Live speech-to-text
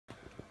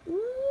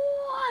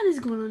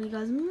going on, you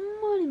guys?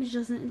 My name is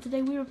Justin, and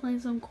today we are playing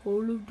some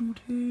Call of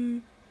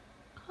Duty.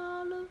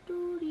 Call of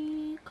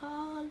Duty,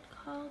 Call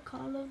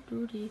of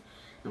Duty.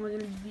 And we're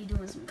going to be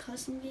doing some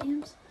custom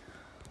games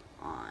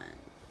on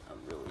a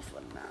really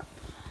fun map.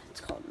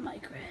 It's called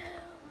Micro.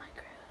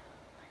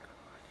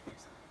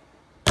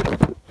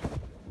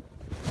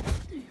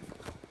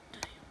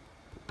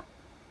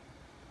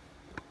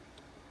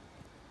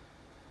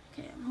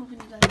 Okay, I'm hoping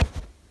you guys...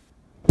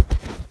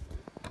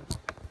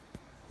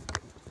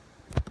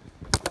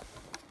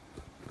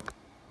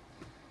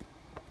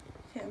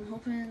 Okay, I'm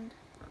hoping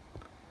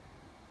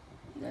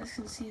you guys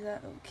can see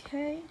that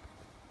okay.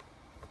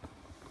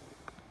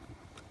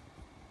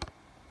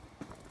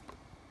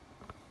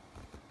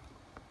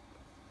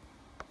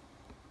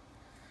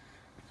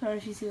 Sorry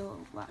if you see a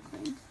little black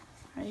thing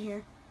right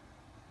here.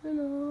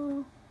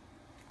 Hello.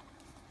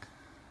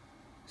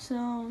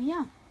 So,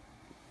 yeah.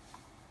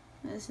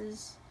 This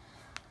is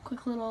a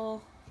quick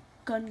little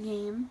gun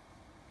game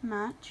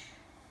match.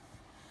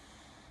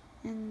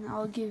 And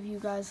I'll give you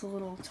guys a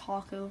little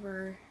talk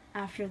over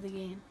after the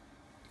game,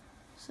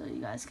 so you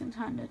guys can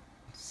kind of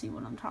see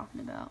what I'm talking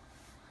about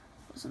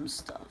with some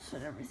stuff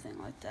and everything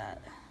like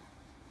that.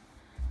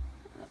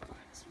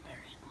 It's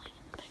very annoying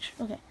in the picture.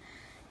 Okay,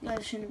 you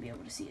guys shouldn't be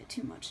able to see it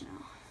too much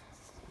now.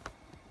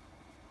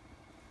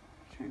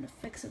 I'm trying to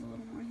fix it a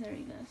little more. There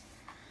you guys.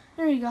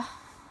 There you go.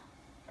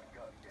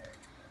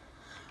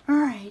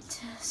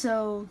 Alright,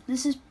 so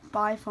this is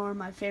by far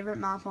my favorite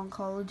map on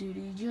Call of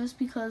Duty just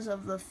because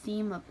of the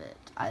theme of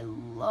it. I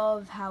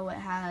love how it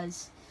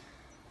has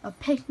a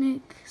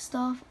picnic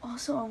stuff.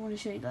 Also, I want to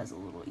show you guys a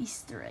little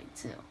Easter egg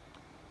too.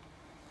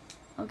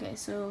 Okay,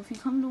 so if you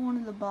come to one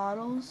of the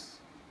bottles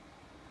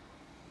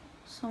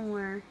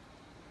somewhere,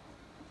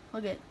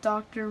 look at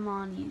Dr.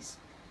 Monty's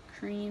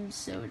cream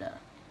soda.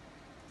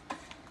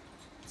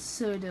 It's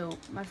so dope.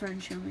 My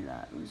friend showed me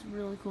that. It was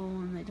really cool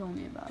when they told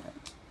me about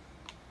it.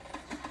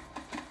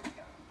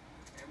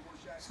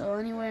 So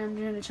anyway, I'm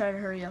going to try to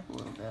hurry up a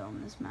little bit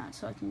on this match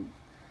so I can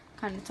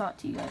kind of talk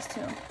to you guys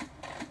too.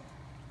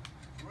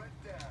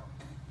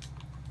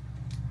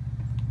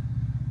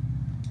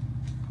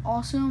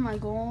 Also, my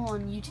goal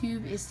on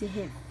YouTube is to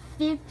hit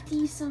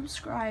 50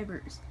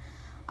 subscribers.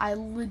 I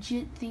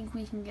legit think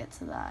we can get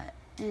to that.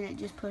 And it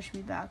just pushed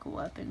me back a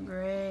weapon.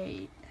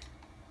 Great.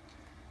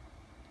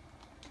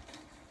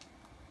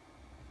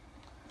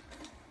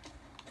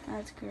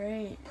 That's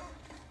great.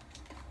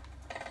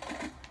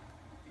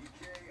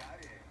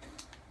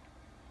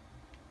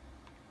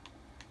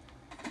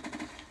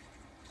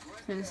 I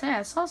was gonna say,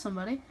 I saw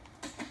somebody.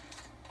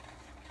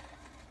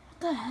 What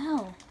the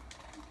hell?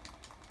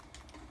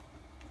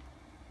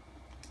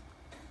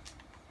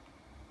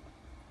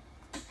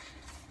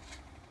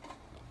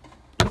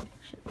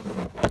 Shit.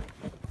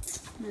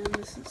 Man,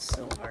 this is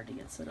so hard to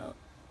get set up.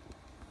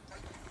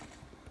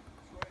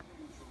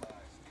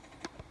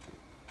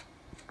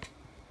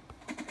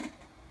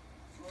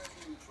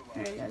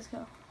 There you guys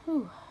go.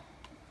 Whew.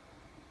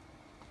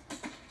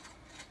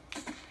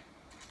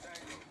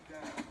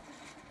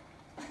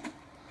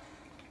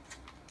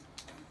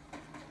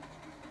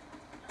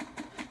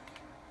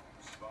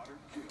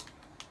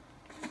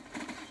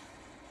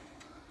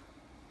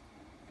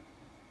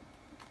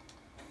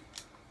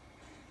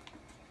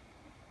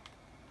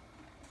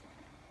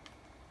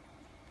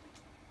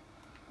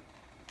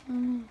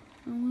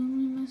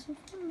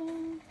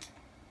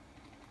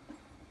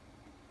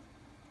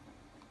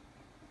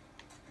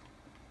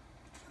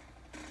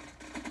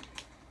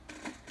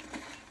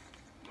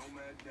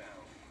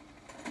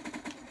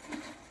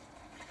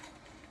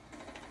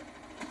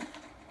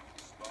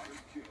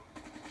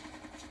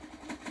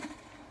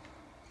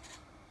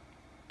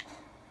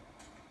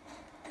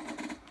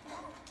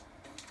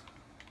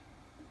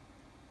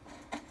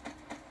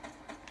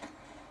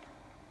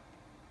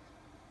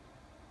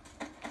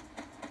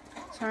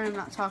 Sorry I'm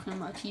not talking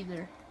much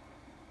either.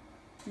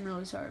 I'm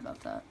really sorry about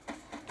that.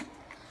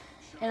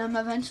 And I'm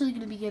eventually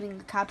going to be getting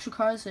a capture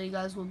card so you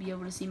guys will be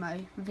able to see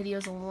my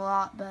videos a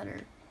lot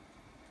better.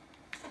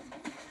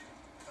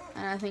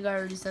 And I think I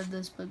already said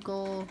this, but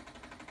goal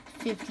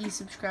 50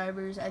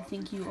 subscribers. I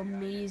think you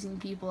amazing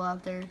people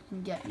out there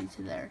can get me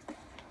to there.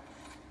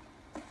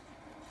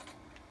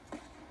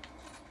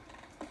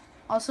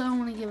 Also, I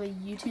want to give a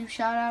YouTube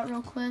shout out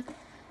real quick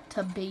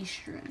to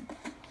bo3.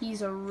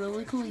 He's a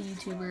really cool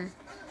YouTuber.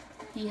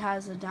 He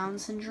has a Down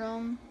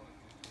syndrome.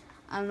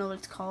 I don't know what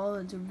it's called.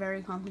 It's a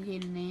very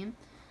complicated name.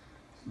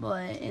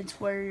 But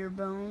it's where your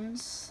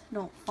bones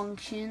don't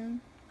function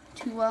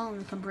too well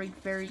and can break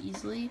very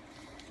easily.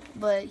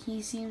 But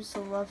he seems to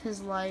love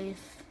his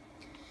life.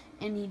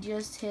 And he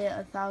just hit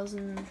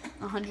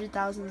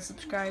 100,000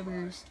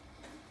 subscribers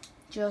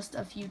just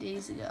a few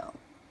days ago.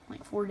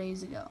 Like 4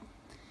 days ago.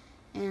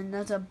 And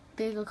that's a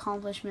big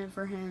accomplishment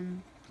for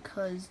him.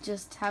 Because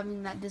just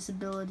having that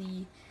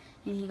disability...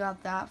 and he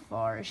got that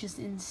far. It's just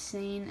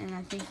insane, and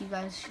I think you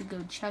guys should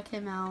go check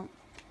him out.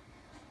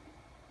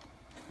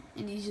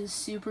 And he's just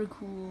super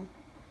cool.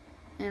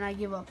 And I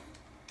give a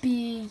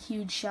big,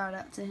 huge shout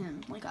out to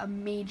him. Like a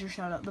major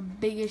shout out. The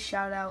biggest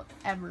shout out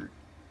ever.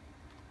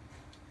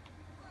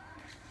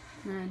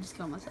 And I just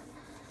killed myself.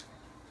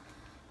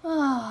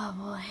 Oh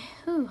boy.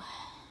 Whew.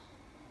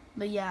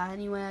 But yeah,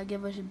 anyway, I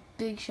give a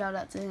big shout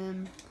out to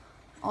him.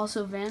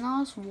 Also,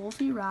 Vanos,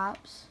 Wolfie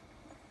Raps,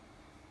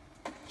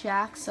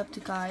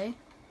 Jacksepticeye,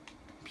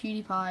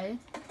 PewDiePie,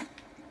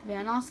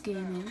 Vanos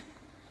Gaming,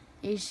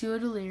 H2O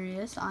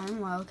Delirious, I Am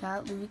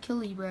Wildcat, Louis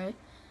Calibre.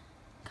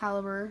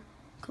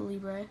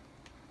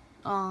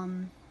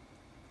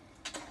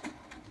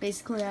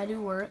 Basically I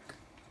do work.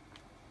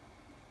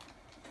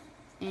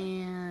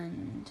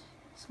 And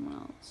someone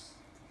else.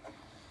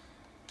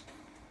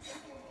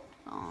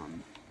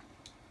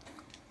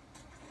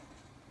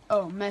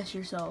 Oh, Mesh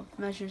Yourself.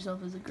 Mesh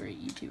Yourself is a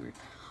great YouTuber.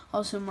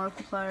 Also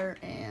Markiplier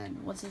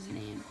and what's his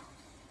name?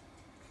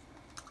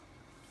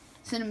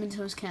 Cinnamon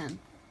Toast Ken.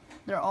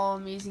 They're all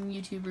amazing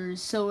YouTubers.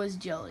 So is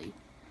Jelly.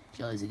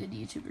 Jelly's a good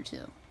YouTuber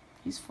too.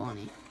 He's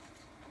funny.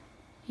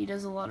 He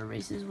does a lot of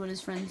races with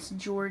his friends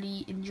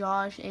Jordy and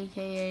Josh,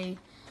 aka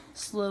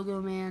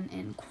Slogo Man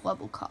and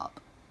Quebblecop.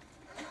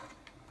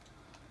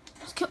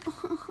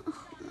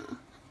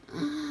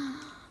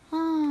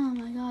 Oh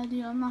my god,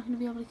 dude, I'm not gonna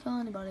be able to kill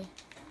anybody.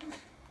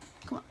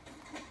 Come on.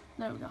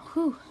 There we go.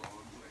 Whew.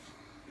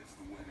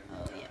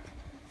 Oh yeah.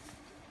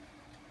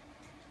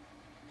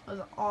 That was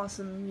an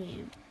awesome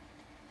game.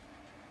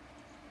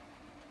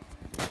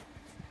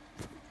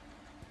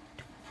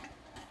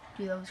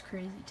 Dude, that was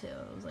crazy too.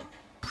 It was like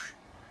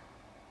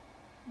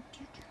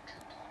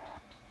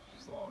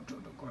fall to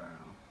the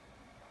ground.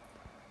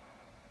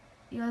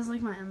 You guys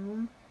like my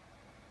emblem?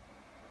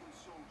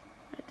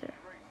 Right there.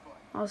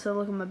 Also,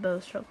 look at my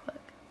boast real quick.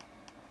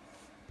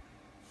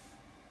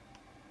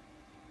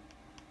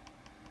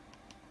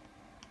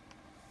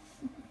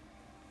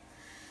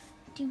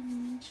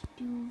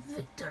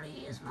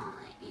 Victory is mine.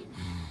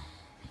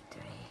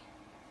 Victory.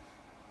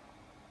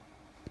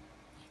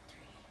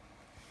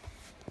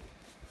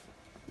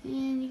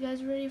 And you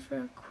guys ready for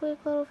a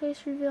quick little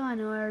face reveal? I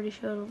know I already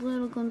showed a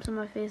little glimpse of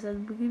my face at the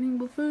beginning,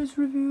 but face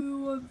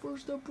reveal on the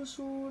first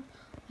episode.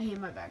 I hate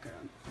my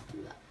background.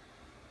 We got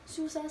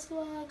Suicide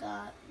Squad,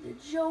 got the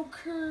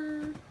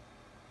Joker,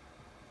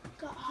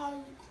 got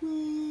Harley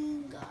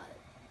Quinn, got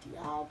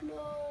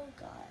Diablo,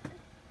 got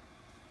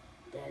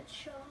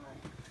Deadshot.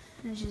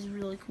 And it's just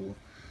really cool.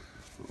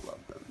 I love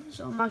them.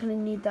 So I'm not gonna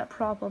need that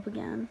prop up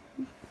again.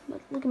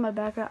 But look at my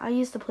background. I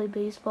used to play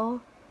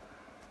baseball.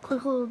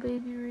 Quick little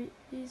baby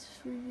face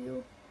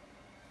reveal.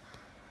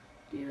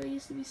 Dude, I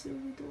used to be so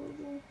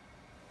adorable.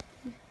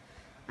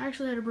 I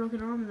actually had a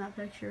broken arm in that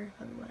picture,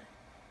 by the way.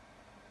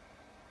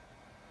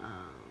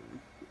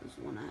 It was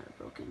one I had a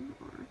broken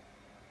arm.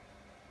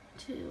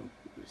 Two.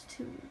 It was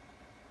two.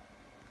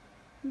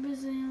 It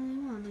was the only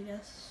one, I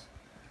guess.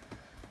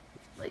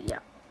 But yeah.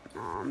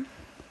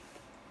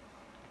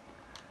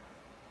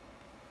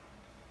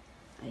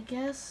 I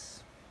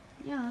guess,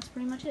 yeah, that's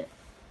pretty much it.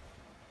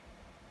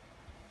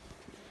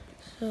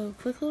 So,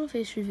 quick little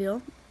face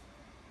reveal.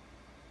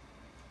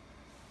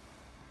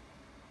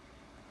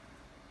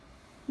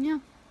 Yeah.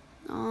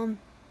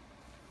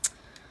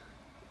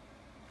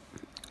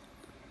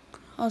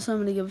 Also, I'm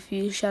going to give a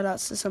few shout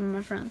outs to some of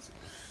my friends.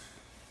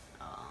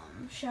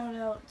 Shout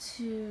out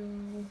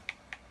to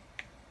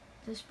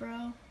this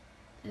bro,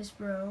 this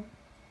bro,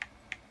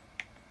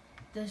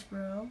 this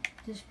bro,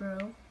 this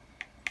bro,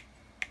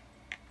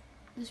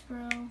 this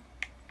bro,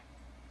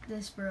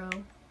 this bro,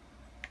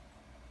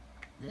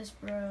 this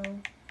bro,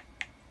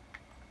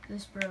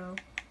 this bro,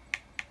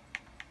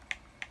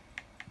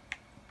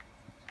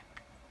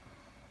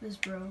 this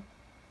bro,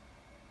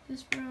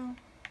 this bro,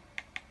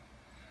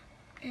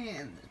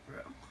 and this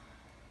bro.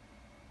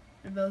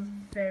 They're both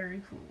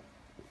very cool.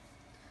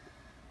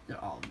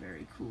 They're all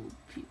very cool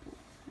people,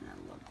 and I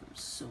love them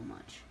so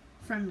much,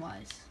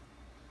 friend-wise.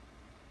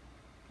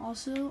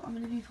 Also, I'm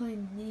going to be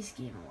playing this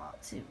game a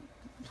lot too.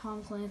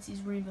 Tom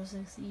Clancy's Rainbow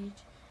Six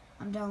Siege.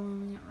 I'm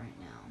downloading it right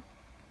now.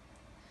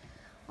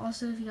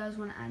 Also, if you guys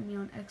want to add me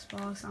on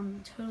Xbox,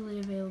 I'm totally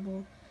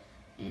available.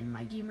 And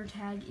my gamer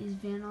tag is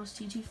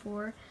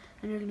Vanos224.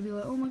 And you're going to be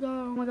like, oh my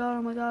god, oh my god,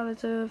 oh my god,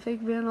 it's a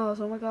fake Vanos,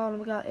 oh my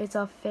god, it's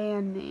a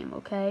fan name,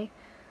 okay?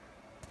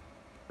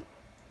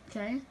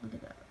 Okay, look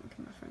at that. Look at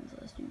my friends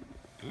list.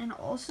 And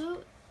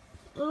also,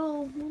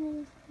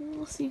 little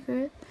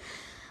secret.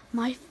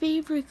 My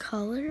favorite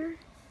color,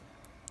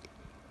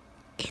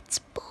 it's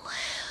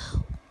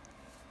blue.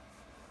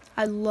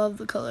 I love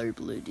the color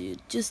blue,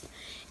 dude. Just,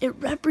 it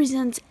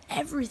represents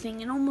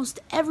everything and almost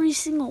every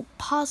single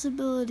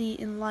possibility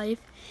in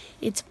life.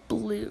 It's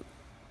blue.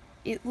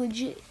 It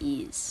legit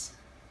is.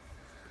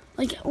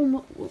 Like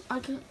almost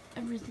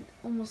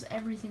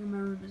everything in my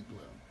room is blue.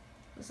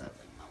 Besides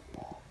like my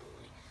wall, but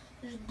like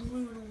there's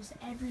blue in almost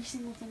every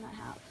single thing I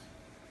have.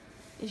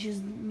 It's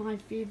just my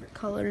favorite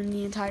color in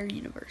the entire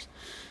universe.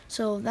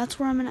 So that's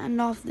where I'm gonna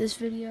end off this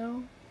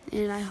video,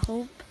 and I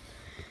hope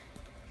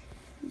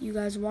you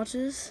guys watch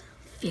this.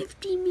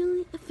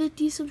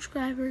 50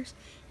 subscribers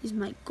is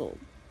my goal.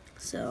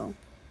 So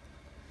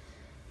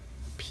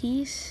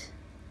peace.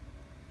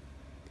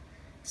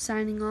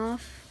 Signing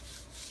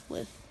off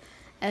with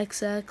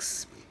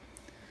XX.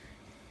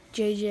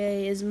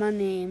 JJ is my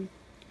name.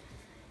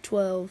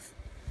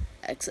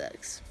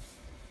 12XX.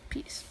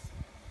 Peace.